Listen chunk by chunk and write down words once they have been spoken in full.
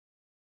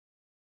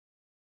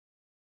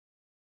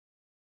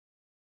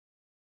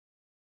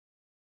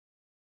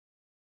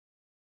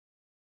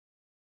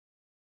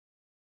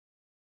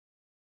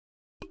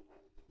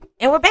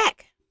And we're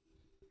back.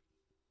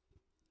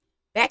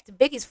 Back to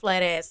Biggie's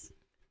flat ass.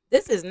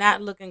 This is not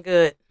looking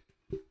good.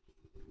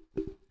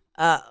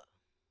 Un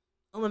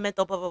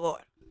momento, por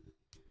favor.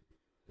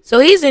 So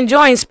he's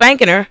enjoying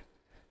spanking her.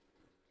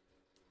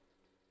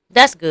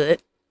 That's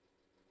good.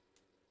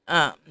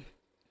 Um,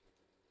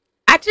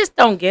 I just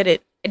don't get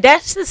it.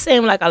 That just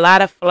seems like a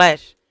lot of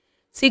flesh.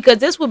 See, because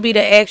this would be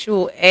the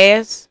actual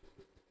ass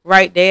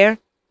right there.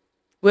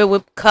 Where it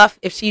would cuff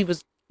if she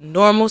was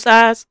normal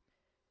size.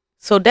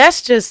 So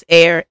that's just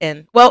air.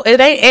 And, well, it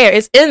ain't air.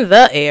 It's in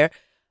the air.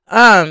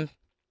 But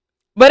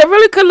it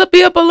really could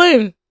be a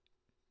balloon.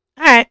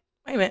 All right.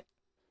 Wait a minute.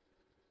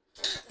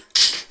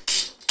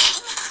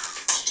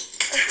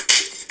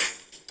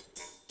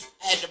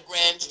 I had to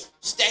brand you.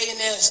 Stay in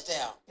there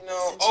style. You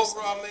know,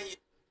 overall,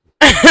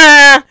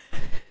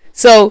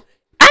 So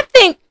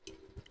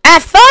I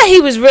thought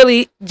he was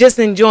really just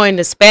enjoying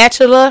the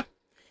spatula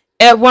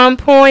at one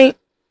point,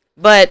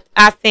 but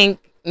I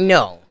think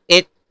no.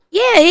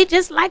 He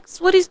just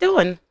likes what he's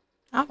doing.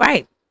 All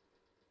right,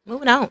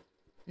 moving on.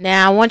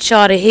 Now I want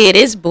y'all to hear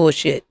this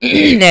bullshit.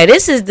 Now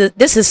this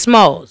is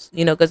Smalls,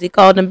 because he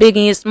called them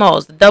Biggie and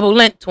Smalls, the double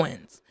lint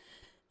twins.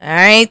 All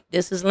right,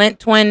 this is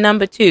lint twin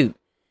number 2.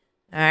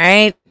 All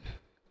right.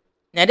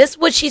 Now this is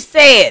what she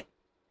said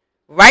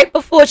right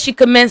before she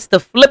commenced to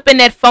flipping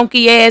that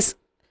funky ass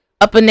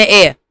up in the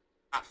air.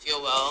 I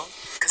feel well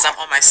because I'm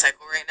on my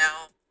cycle right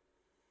now.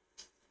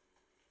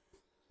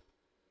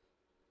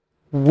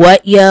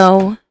 What,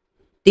 yo?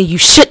 Then you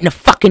shouldn't have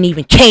fucking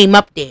even came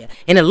up there.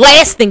 And the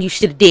last thing you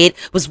should have did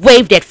was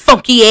wave that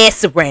funky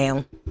ass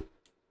around.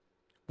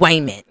 Wait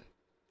a minute.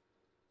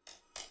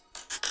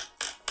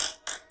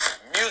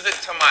 Music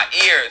to my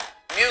ears.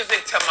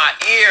 Music to my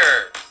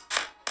ears.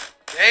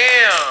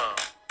 Damn.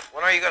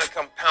 When are you gonna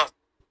come pounce?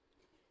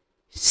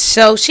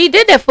 So she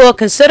did that for a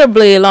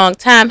considerably long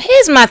time.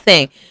 Here's my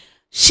thing.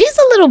 She's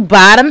a little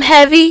bottom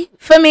heavy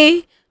for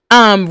me.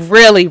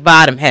 Really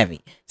bottom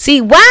heavy. See,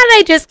 why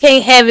they just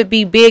can't have it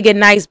be big and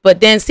nice,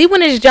 but then see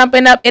when it's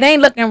jumping up, it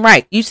ain't looking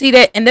right. You see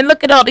that? And then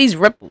look at all these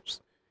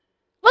ripples.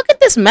 Look at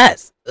this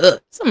mess.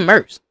 Ugh, it's a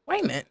mess.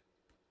 Wait a minute.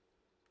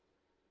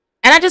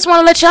 And I just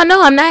want to let y'all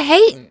know I'm not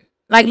hating.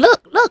 Like,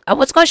 look, I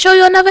was going to show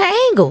you another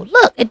angle.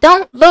 Look, it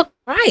don't look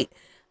right.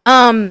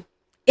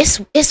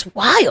 It's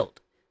wild.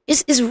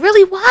 It's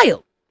really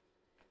wild.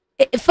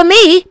 For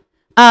me,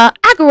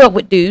 I grew up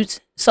with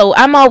dudes. So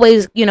I'm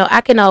always, I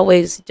can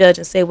always judge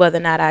and say whether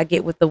or not I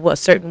get with a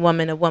certain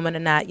woman or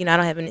not. I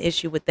don't have an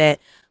issue with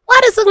that. Why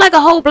does it look like a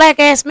whole black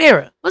ass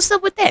mirror? What's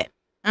up with that?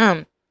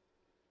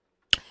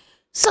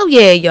 So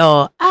yeah,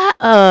 y'all,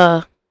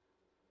 that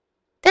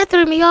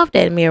threw me off,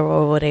 that mirror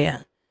over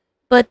there.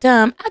 But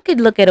I could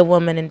look at a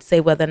woman and say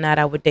whether or not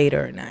I would date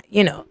her or not.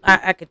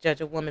 I could judge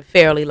a woman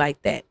fairly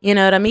like that. You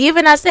know what I mean?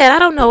 Even I said I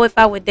don't know if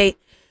I would date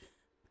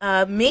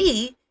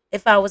me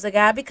if I was a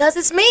guy because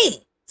it's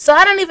me. So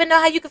I don't even know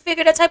how you can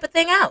figure that type of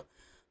thing out.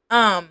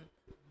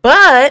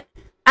 But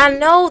I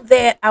know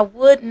that I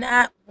would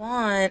not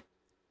want.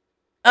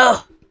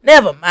 Oh,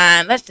 never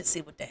mind. Let's just see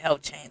what the hell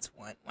Chance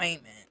want. Wait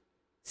a minute.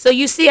 So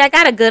you see, I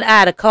got a good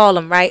eye to call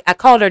him, right? I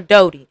called her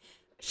Dodie.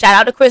 Shout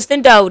out to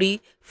Kristen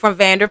Doty from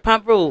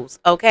Vanderpump Rules.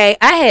 Okay,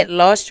 I had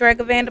lost track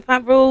of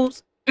Vanderpump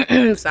Rules, so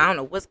I don't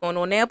know what's going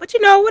on now. But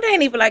it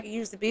ain't even like it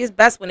used to be. It's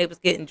best when it was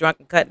getting drunk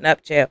and cutting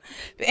up, chill.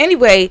 But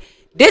anyway.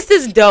 This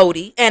is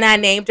Dodie, and I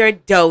named her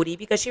Dodie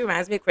because she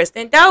reminds me of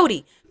Kristen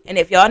Doty. And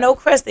if y'all know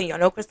Kristen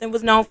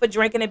was known for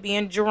drinking and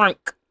being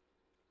drunk.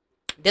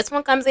 This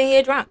one comes in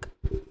here drunk.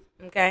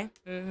 Okay?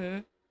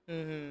 Wait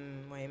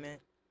a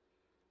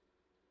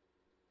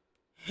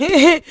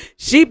minute.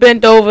 She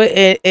bent over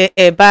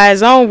and by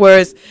his own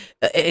words,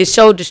 it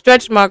showed the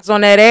stretch marks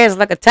on that ass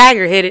like a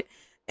tiger hit it.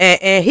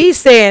 And he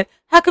said,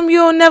 how come you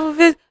don't never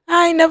visit?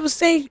 I ain't never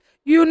seen you.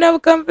 You'll never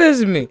come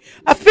visit me.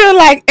 I feel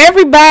like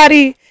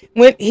everybody...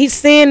 when he's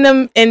seeing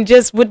them and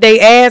just with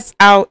their ass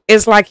out,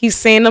 it's like he's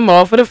seeing them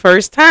all for the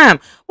first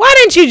time. Why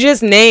didn't you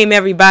just name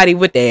everybody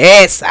with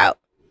their ass out?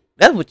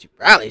 That's what you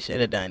probably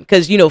should have done.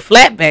 Because,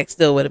 flatbacks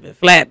still would have been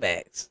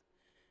flatbacks.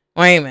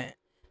 Wait a minute.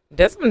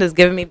 This one is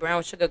giving me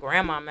brown sugar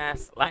grandma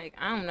mess. Like,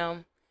 I don't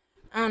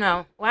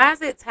know. Why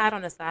is it tied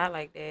on the side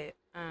like that?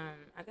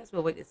 I guess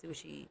we'll wait to see what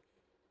she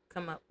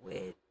come up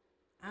with.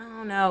 I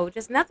don't know.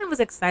 Just nothing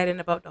was exciting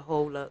about the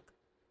whole look.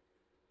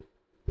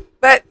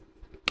 But...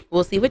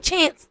 we'll see what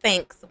Chance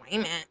thinks. Wait a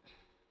minute.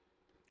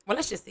 Well,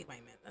 let's just see. Wait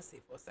a minute. Let's see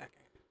for a second.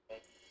 For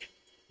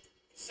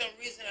some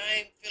reason, I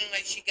ain't feeling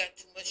like she got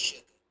too much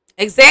sugar.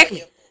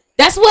 Exactly.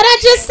 That's what I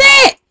just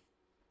said.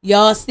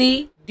 Y'all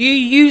see? Do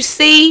you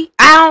see?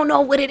 I don't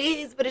know what it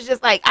is, but it's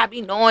just like, I be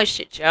knowing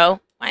shit,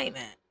 yo. Wait a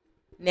minute.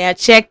 Now,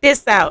 check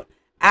this out.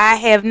 I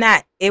have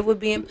not. It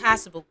would be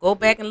impossible. Go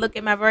back and look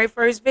at my very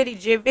first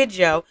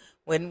video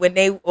when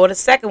they, or the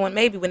second one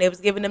maybe, when they was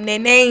giving them their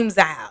names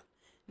out.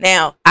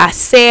 Now, I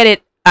said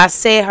it. I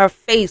said her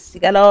face. She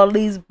got all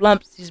these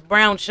lumps, these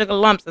brown sugar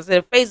lumps. I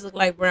said her face look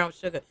like brown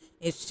sugar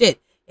and shit.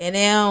 And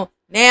now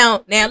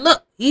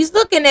look, he's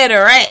looking at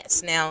her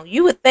ass. Now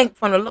you would think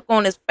from the look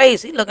on his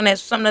face, he's looking at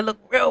something that look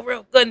real,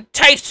 real good and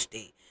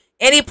tasty.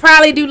 And he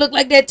probably do look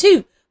like that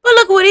too. But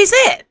look what he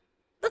said.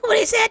 Look what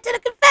he said to the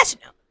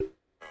confessional. Oh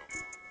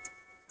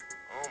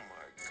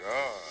my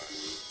God.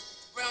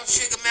 Brown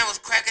Sugar Man was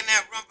cracking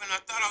that rump, and I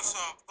thought I saw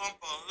a bump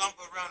or a lump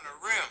around the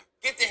rim.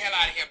 Get the hell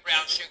out of here,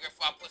 Brown Sugar,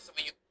 before I put some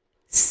in you.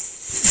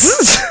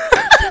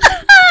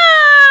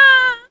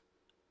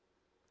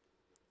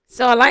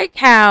 So I like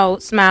how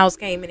Smiles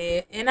came in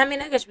there, and I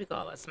mean I guess we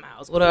call her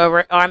Smiles,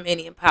 whatever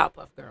Armenian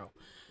Powerpuff Girl.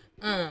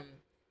 Um,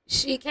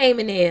 she came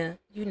in there,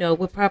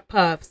 with her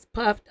puffs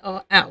puffed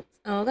all out,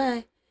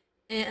 okay.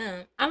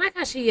 And I like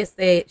how she has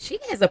said she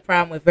has a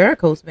problem with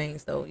varicose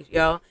veins, though,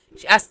 y'all.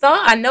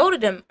 I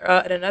noted them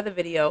in another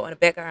video on the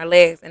back of her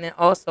legs, and then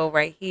also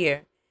right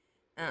here.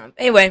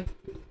 Anyway,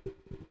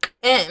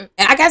 and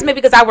I guess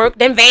maybe because I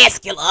worked in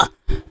vascular.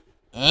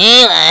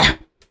 Anyway,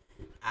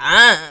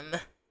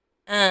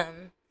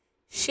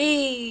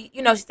 she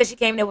said she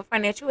came there with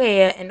financial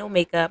hair and no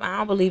makeup. I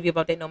don't believe you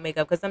about that no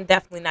makeup because I'm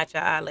definitely not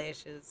your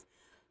eyelashes.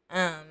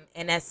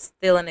 And that's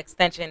still an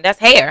extension. That's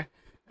hair.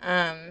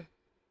 On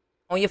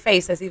your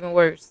face, that's even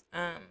worse.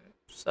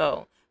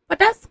 But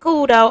that's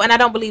cool though, and I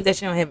don't believe that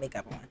she don't have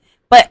makeup on.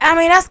 But I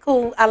mean, that's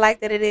cool. I like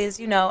that it is.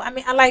 I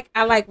mean, I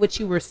like what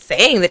you were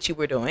saying that you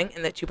were doing,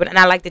 and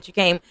I like that you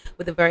came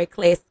with a very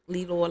classy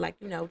or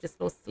just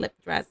a little slip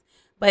dress.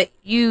 But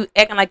you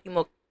acting like you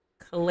more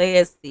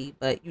classy,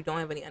 but you don't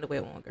have any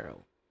underwear on,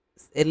 girl.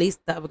 At least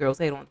the other girls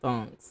hate on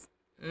thongs.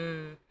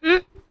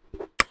 Moving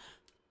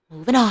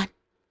on.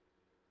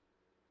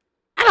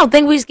 I don't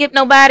think we skipped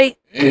nobody.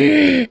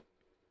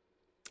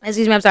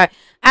 Excuse me, I'm sorry.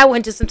 I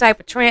went to some type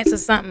of trance or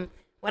something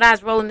when I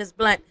was rolling this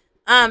blunt.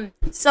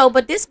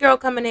 But this girl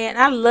coming in,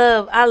 I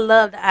love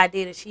the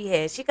idea that she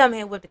has. She come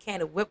in with the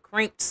can of whipped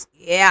creams.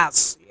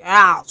 Yes.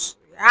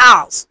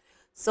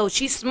 So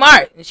she's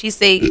smart, and she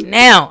say,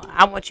 "Now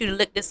I want you to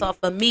lick this off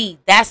of me."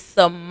 That's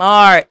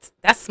smart.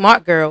 That's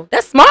smart, girl.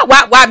 That's smart.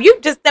 Wop. You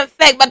just in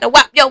fact about to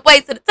whop your way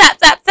to the top.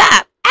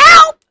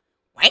 Ow!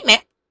 Wait a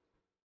minute.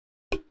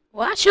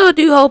 Well, I sure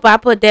do hope I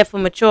put that for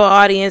mature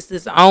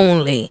audiences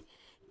only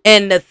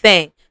in the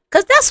thing,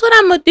 cause that's what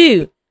I'm gonna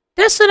do.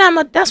 That's what I'm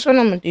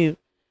gonna do.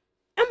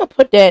 I'm gonna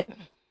put that.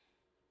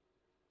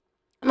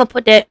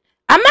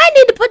 I might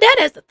need to put that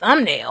as the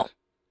thumbnail.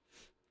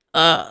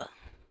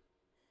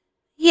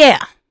 Yeah.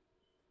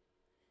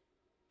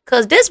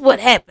 Cause this what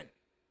happened.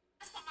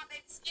 That's why my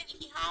baby's skinny.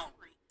 He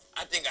hungry.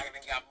 I think I done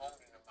got more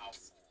in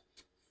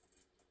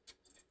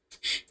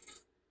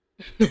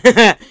the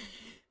mouth.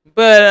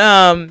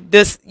 But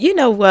this, you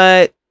know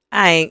what?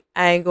 I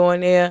ain't going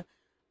there.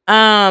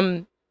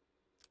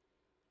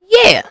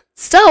 Yeah.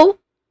 So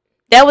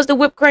that was the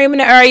whipped cream and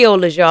the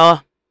areolas,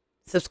 y'all.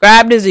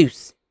 Subscribe to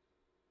Zeus.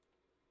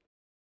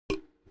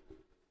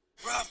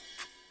 Bruh,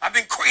 I've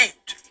been creamed.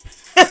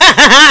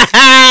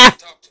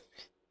 Talk to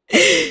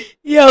me.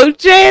 Yo,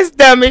 Chance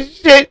dumb as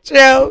shit,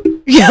 yo.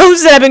 Yo,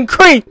 7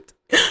 creeped.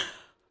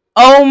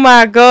 Oh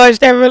my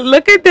gosh,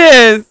 look at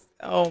this.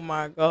 Oh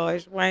my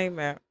gosh, wait a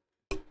minute.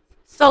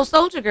 So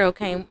Soldier Girl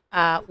came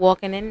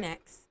walking in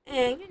next.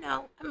 And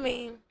I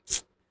mean,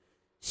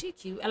 she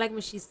cute. I like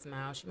when she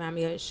smiles. She remind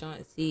me of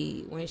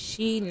Chauncey. When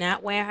she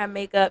not wearing her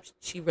makeup,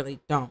 she really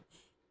don't.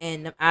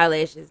 And the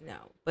eyelashes,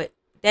 no. But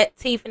that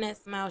teeth and that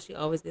smile, she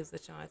always gives a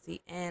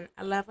Chauncey. And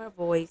I love her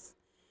voice.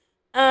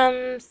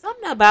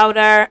 Something about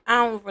her, I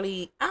don't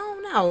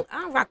know.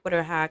 I don't rock with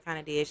her how I kind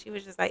of did. She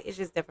was just like, it's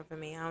just different for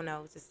me. I don't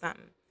know. It's just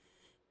something.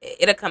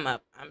 It'll come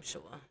up, I'm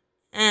sure.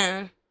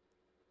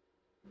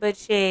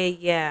 But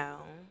yeah.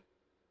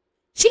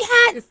 She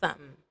hiding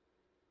something.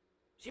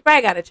 She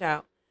probably got a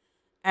child.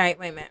 All right,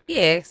 wait a minute. He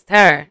asked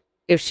her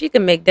if she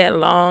could make that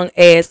long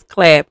ass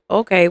clap.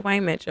 Okay, wait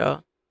a minute,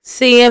 y'all.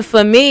 See, and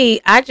for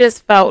me, I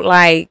just felt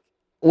like,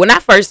 when I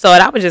first saw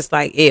it, I was just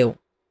like, ew.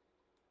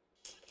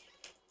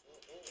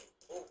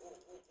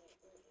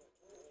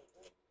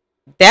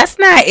 That's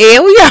not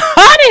it.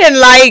 I didn't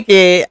like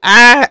it.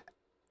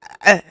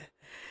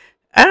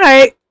 All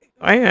right.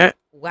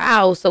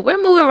 Wow. So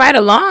we're moving right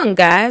along,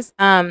 guys.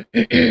 Cause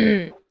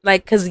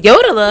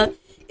Yodeler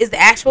is the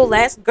actual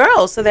last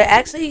girl, so they're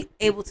actually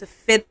able to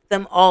fit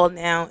them all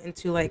now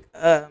into I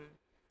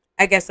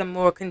guess a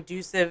more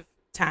conducive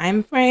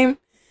time frame.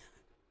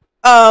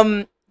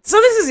 So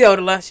this is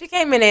Yodeler. She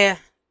came in there.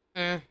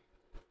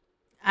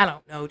 I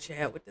don't know,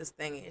 Chad, what this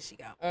thing is she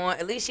got on.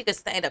 At least she could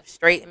stand up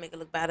straight and make it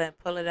look better and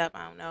pull it up.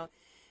 I don't know.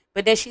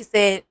 But then she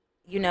said,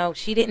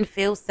 she didn't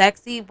feel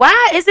sexy.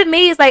 Why is it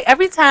me? It's like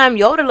every time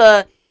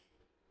Yodeler,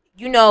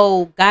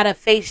 got to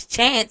face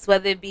chance,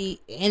 whether it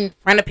be in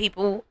front of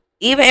people,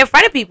 even in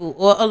front of people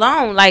or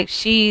alone, like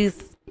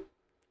she's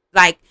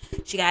like,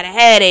 she got a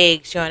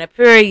headache, she on a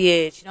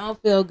period, she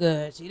don't feel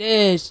good, she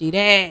this, she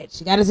that,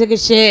 she got to take a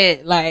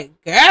shit. Like,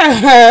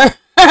 girl.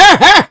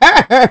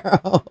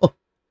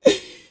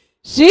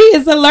 She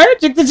is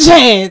allergic to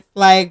chance.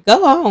 Like, go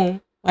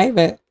home. Wait a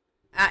minute.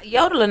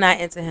 Yodeler not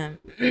into him.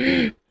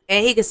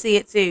 And he can see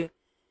it too.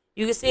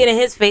 You can see it in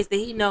his face that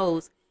he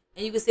knows.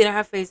 And you can see it in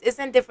her face. It's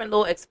in different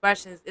little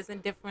expressions. It's in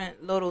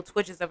different little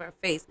twitches of her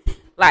face.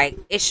 Like,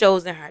 it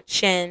shows in her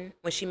chin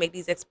when she make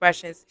these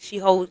expressions. She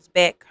holds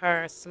back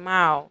her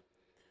smile.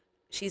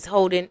 she's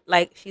holding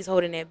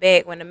it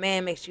back. When a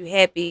man makes you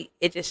happy,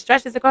 it just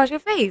stretches across your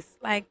face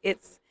like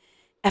it's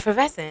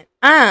effervescent.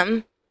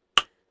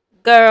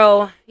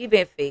 Girl, you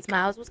been fake.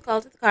 Smiles was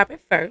called to the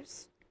carpet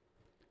first.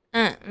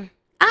 I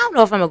don't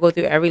know if I'm gonna go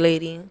through every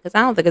lady because I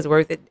don't think it's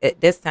worth it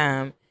at this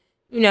time.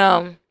 You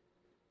know,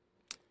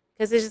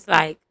 because it's just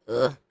like,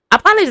 ugh. I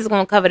probably just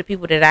gonna cover the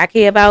people that I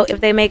care about if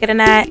they make it or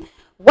not.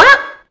 What?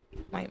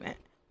 Wait a minute.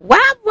 Why?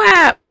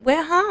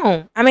 We're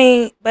home. I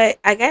mean, but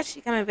I guess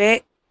she coming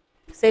back.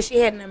 Said she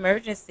had an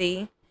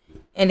emergency,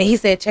 and then he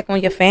said check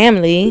on your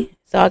family.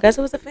 So I guess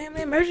it was a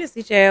family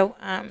emergency, child.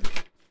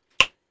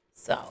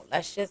 So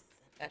let's just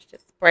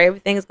pray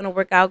everything is gonna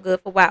work out good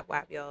for Wop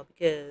Wop, y'all,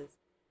 because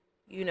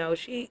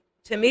she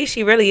to me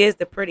she really is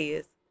the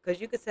prettiest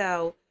because you could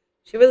tell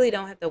she really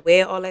don't have to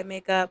wear all that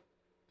makeup.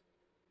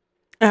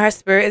 And her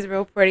spirit is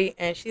real pretty,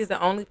 and she's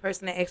the only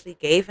person that actually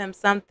gave him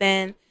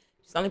something.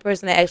 She's the only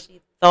person that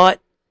actually thought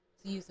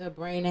to use her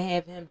brain to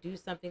have him do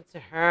something to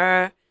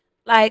her.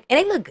 Like, and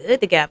they look good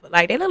together.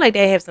 Like, they look like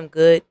they have some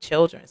good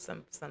children,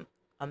 some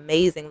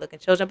amazing looking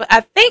children. But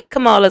I think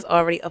Kamala's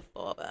already a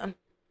father.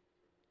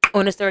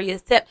 On a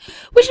serious tip,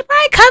 we should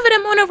probably cover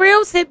them on a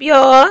real tip,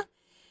 y'all.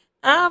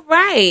 All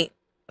right,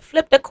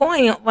 flip the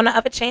coin on the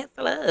other chance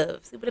to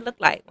love. See what it look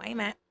like. Wait a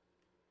minute.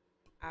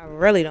 I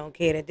really don't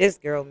care that this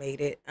girl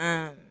made it.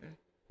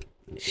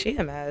 She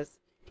a mess.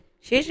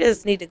 She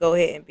just need to go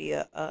ahead and be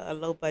a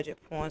low budget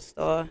porn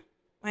star.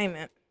 Wait a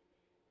minute.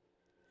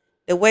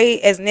 The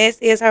way as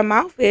nasty as her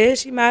mouth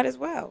is, she might as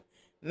well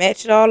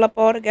match it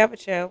all together,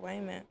 child. Wait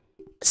a minute.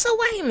 So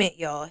wait a minute,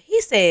 y'all.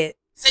 He said,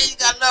 Say you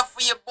got love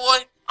for your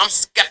boy? I'm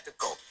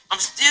skeptical. I'm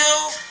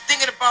still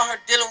thinking about her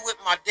dealing with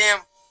my damn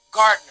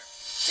gardener,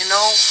 you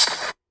know?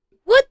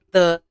 "What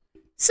the?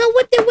 So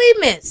what did we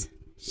miss?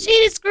 She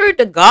just screwed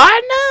the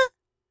gardener?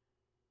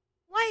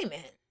 Wait a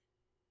minute.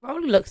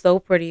 Rolly looks so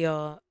pretty,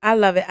 y'all. I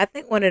love it. I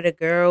think one of the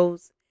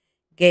girls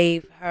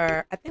gave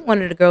her. I think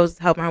one of the girls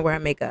helping her wear her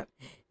makeup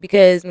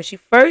because when she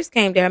first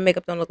came there, her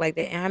makeup don't look like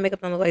that, and her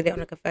makeup don't look like that on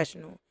the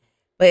confessional.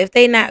 But if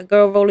they not,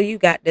 girl, Rolly, you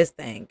got this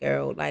thing,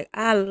 girl. Like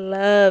I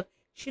love.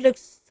 She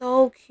looks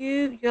so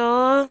cute,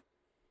 y'all.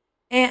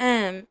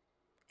 And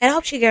I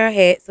hope she get her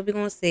head. So we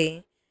gonna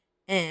see.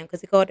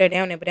 Because he called her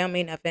down there, but that don't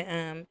mean nothing.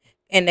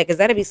 And because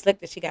that'd be slick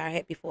that she got her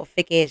head before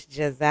thick ass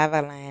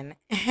Jazavalin.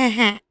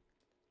 Wait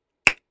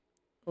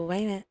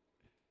a minute.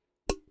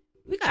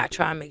 We gotta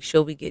try and make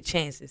sure we get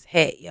Chance's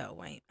head, yo.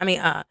 Wayne. I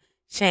mean,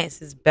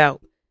 Chance's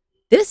belt.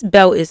 This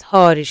belt is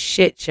hard as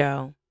shit,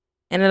 y'all.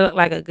 And it look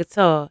like a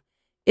guitar.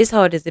 It's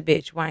hard as a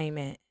bitch. Why ain't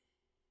it?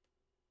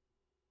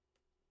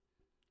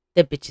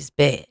 That bitch is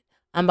bad.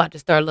 I'm about to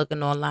start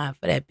looking online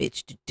for that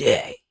bitch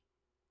today.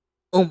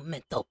 Un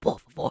momento, por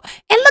favor.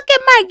 And look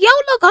at Mike. Yo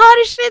look hard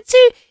as shit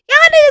too.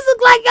 Y'all niggas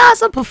look like y'all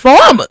some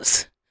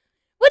performers.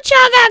 What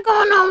y'all got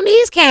going on?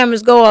 These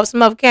cameras go off.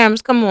 Some other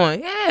cameras. Come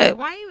on. Yeah,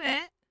 why you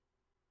at?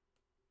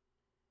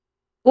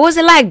 Or was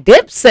it like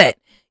Dipset?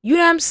 You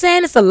know what I'm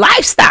saying? It's a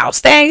lifestyle.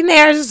 Staying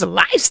there is just a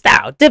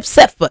lifestyle.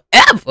 Dipset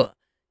forever.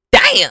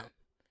 Damn.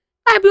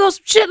 Might be on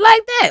some shit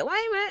like that.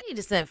 Why you at? You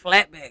just send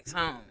flatbacks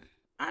home.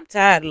 I'm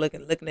tired of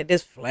looking at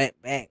this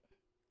flatback.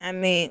 I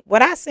mean,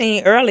 what I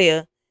seen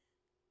earlier,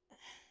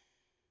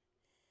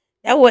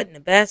 that wasn't the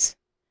best,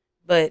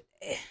 but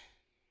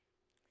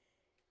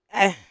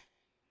I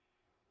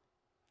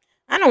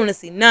don't want to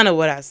see none of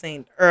what I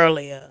seen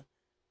earlier.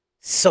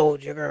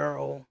 Soldier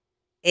Girl,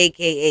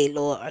 aka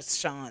Lord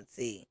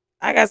Ashanti.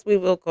 I guess we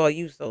will call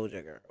you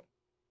Soldier Girl.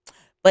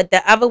 But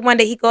the other one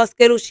that he called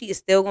Skittles, she is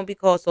still gonna be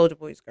called Soldier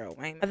Boy's girl.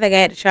 Right? I think I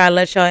had to try to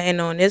let y'all in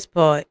on this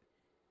part.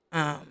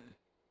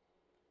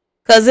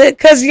 Cause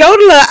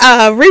Yodeler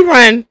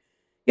rerun.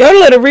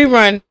 Yodeler the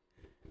rerun.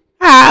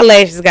 Her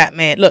eyelashes got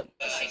mad. Look.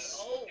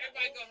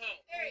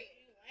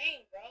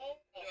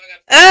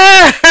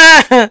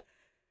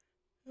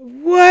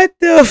 What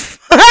the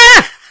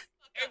fuck?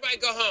 Everybody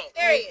go home.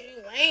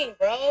 You lame,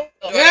 bro.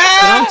 That's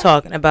what I'm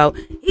talking about.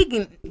 He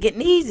can get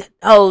these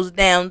hoes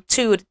down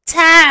two at a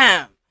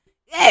time.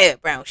 Yeah,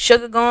 brown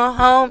sugar going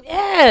home.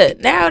 Yeah,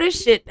 narrow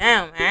this shit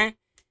down, man.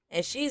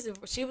 And she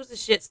was a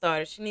shit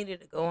starter. She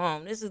needed to go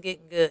home. This is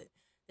getting good.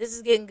 This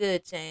is getting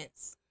good,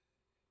 Chance.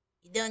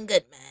 You done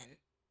good, man.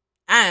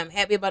 I am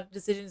happy about the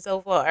decision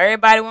so far.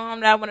 Everybody went home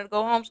that I wanted to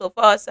go home so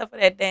far, except for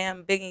that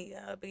damn Biggie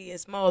and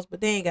Smalls, but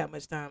they ain't got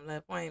much time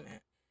left. Wait a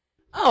minute.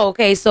 Oh,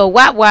 okay. So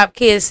Wop Wop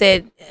Kid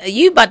said,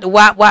 you about to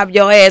wop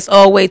your ass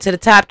all the way to the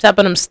top of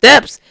them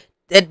steps.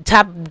 At the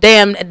top,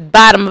 damn, at the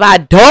bottom of our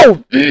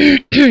door. You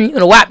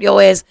gonna wop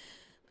your ass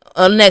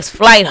on the next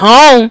flight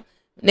home,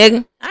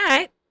 nigga. All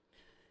right.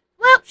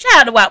 Well, shout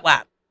out to Wop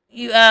Wop.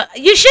 You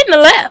shouldn't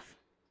have left.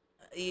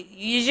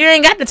 You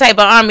ain't got the type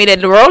of army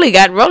that the Rolly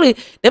got. Rolly,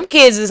 them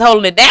kids is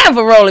holding it down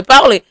for Roly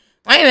Poly.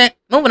 Wait a minute.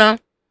 Moving on.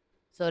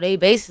 So they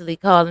basically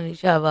calling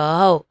each other a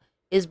hoe.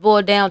 It's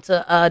boiled down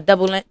to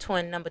double lint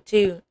twin number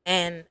 2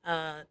 and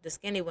the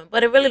skinny one.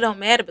 But it really don't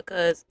matter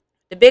because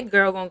the big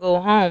girl gonna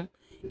go home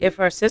if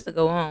her sister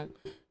go home.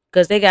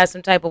 Because they got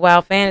some type of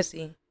wild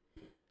fantasy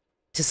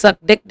to suck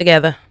dick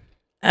together.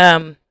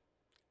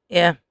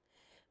 Yeah.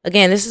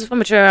 Again, this is for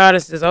mature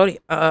artists only.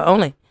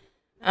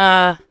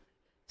 Uh,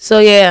 so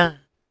yeah.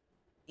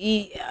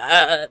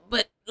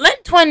 But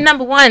Lent Twin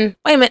number one.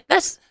 Wait a minute.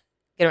 Let's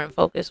get her in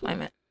focus. Wait a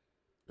minute.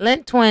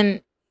 Lent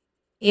Twin.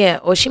 Yeah,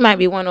 or she might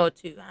be one or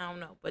two. I don't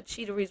know. But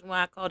she the reason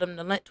why I called them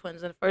the Lent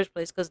Twins in the first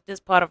place because this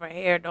part of her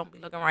hair don't be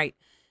looking right,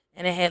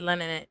 and it had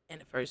lint in it in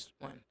the first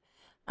one.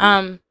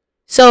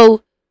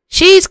 So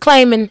she's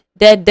claiming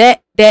that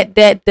the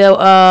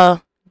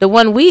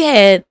one we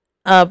had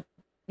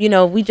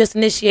we just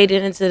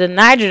initiated into the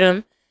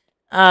nitrogen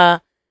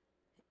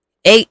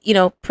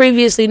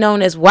previously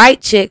known as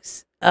white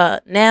chicks,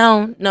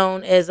 now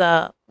known as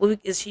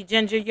is she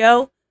Ginger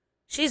Yo?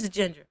 She's a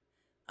ginger.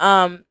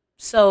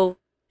 So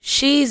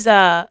she's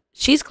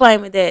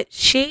claiming that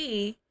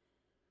she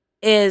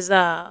is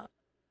on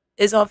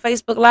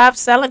Facebook Live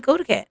selling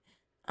Kuda Cat.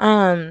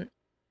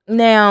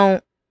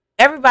 Now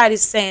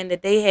everybody's saying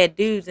that they had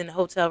dudes in the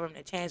hotel room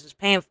that Chance was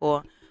paying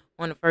for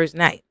on the first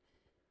night.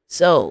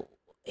 So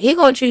he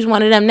gonna choose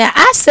one of them. Now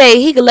I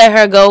say he could let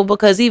her go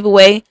because either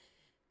way.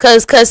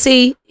 Cause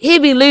see, he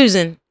be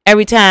losing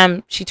every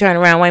time she turn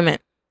around. Wait a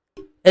minute.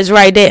 It's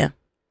right there.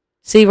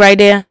 See right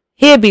there?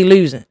 He'll be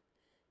losing.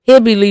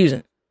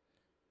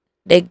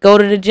 They go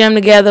to the gym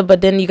together,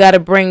 but then you gotta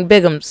bring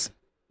Bigums.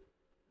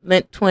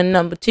 Lent Twin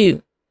number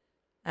 2.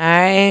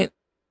 Alright.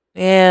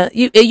 Yeah.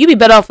 You be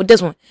better off with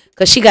this one.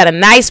 Cause she got a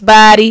nice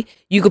body.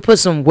 You could put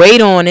some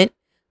weight on it.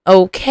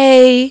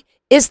 Okay.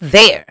 It's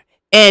there.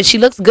 And she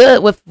looks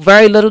good with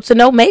very little to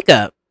no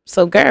makeup.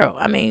 So girl,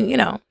 I mean,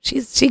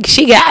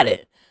 she got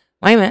it.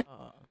 Wait a minute.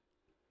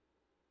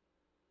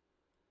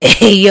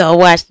 Hey, yo,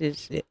 watch this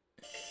shit.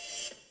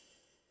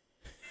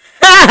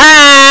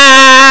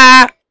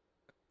 Fired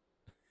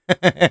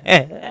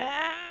him.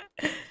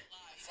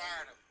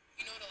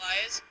 You know what a lie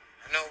is?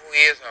 I know who he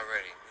is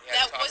already. We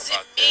had to That talk wasn't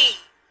about me. this.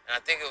 And I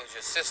think it was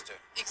your sister.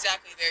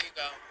 Exactly. There you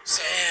go.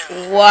 So,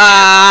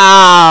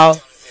 Wow.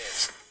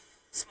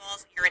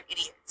 Smalls, you're an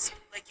idiot.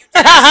 Like you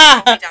did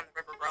not me down the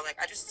river, bro. Like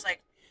I just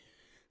like.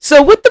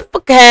 So what the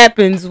fuck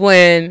happens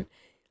when,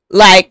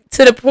 like,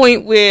 to the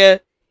point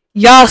where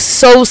y'all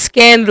so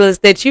scandalous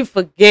that you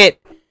forget?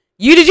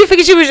 Did you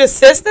forget she was your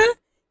sister?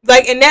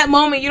 Like in that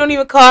moment, you don't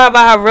even call her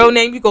by her real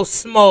name. You go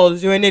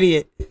Smalls. You're an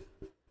idiot.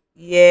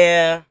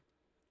 Yeah.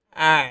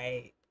 All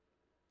right.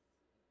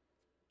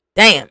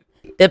 Damn.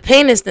 The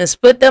penis then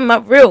split them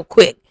up real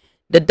quick.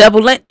 The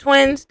double lent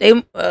twins.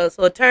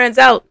 So it turns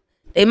out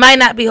they might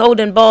not be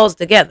holding balls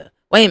together.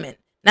 Wait a minute.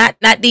 Not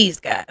these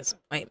guys.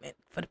 Wait a minute.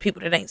 For the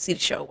people that ain't see the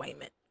show, wait a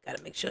minute.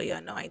 Gotta make sure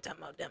y'all know I ain't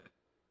talking about them.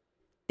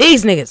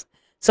 These niggas.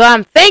 So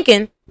I'm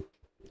thinking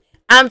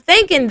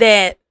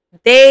that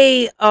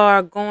they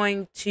are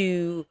going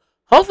to,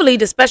 hopefully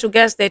the special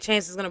guest that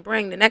Chance is going to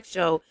bring the next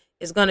show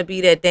is going to be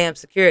that damn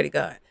security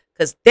guard.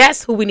 Because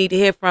that's who we need to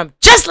hear from.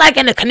 Just like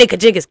in the Kanika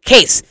Jiggas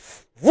case.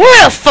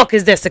 Where the fuck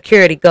is that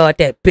security guard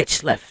that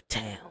bitch left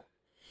town?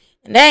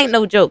 And that ain't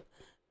no joke.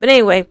 But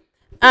anyway,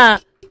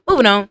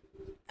 moving on.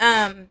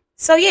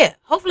 So yeah,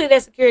 hopefully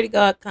that security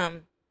guard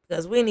come.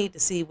 Because we need to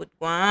see what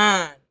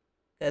Guan.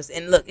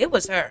 And look, it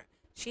was her.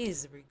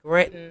 She's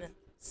regretting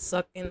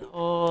sucking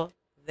all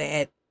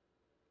that.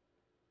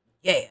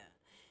 Yeah.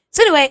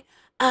 So anyway,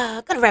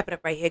 gonna wrap it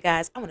up right here,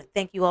 guys. I want to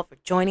thank you all for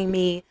joining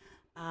me.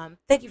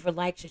 Thank you for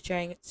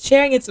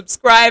sharing and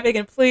subscribing,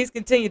 and please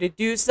continue to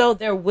do so.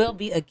 There will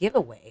be a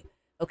giveaway,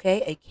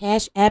 okay? A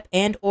Cash App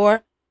and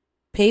or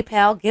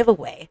PayPal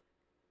giveaway,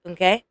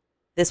 okay?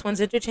 This one's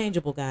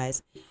interchangeable,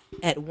 guys.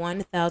 At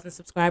 1,000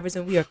 subscribers,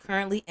 and we are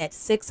currently at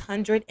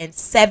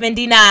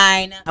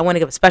 679. I want to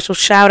give a special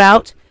shout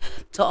out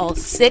to all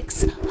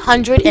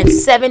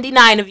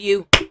 679 of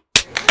you.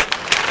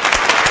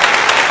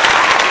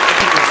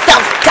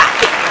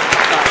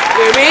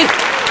 Hear me?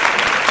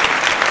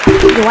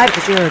 You're right,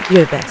 because you're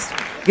the best.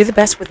 You're the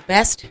best with the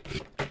best,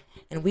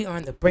 and we are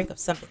on the brink of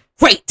something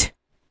great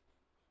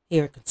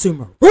here at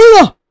Consumer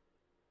Arena.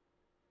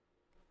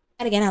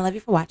 And again, I love you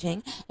for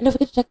watching. And don't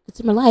forget to check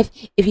Consumer Life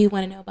if you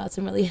want to know about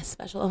some really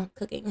special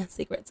cooking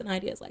secrets and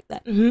ideas like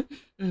that.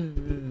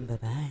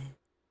 Bye-bye.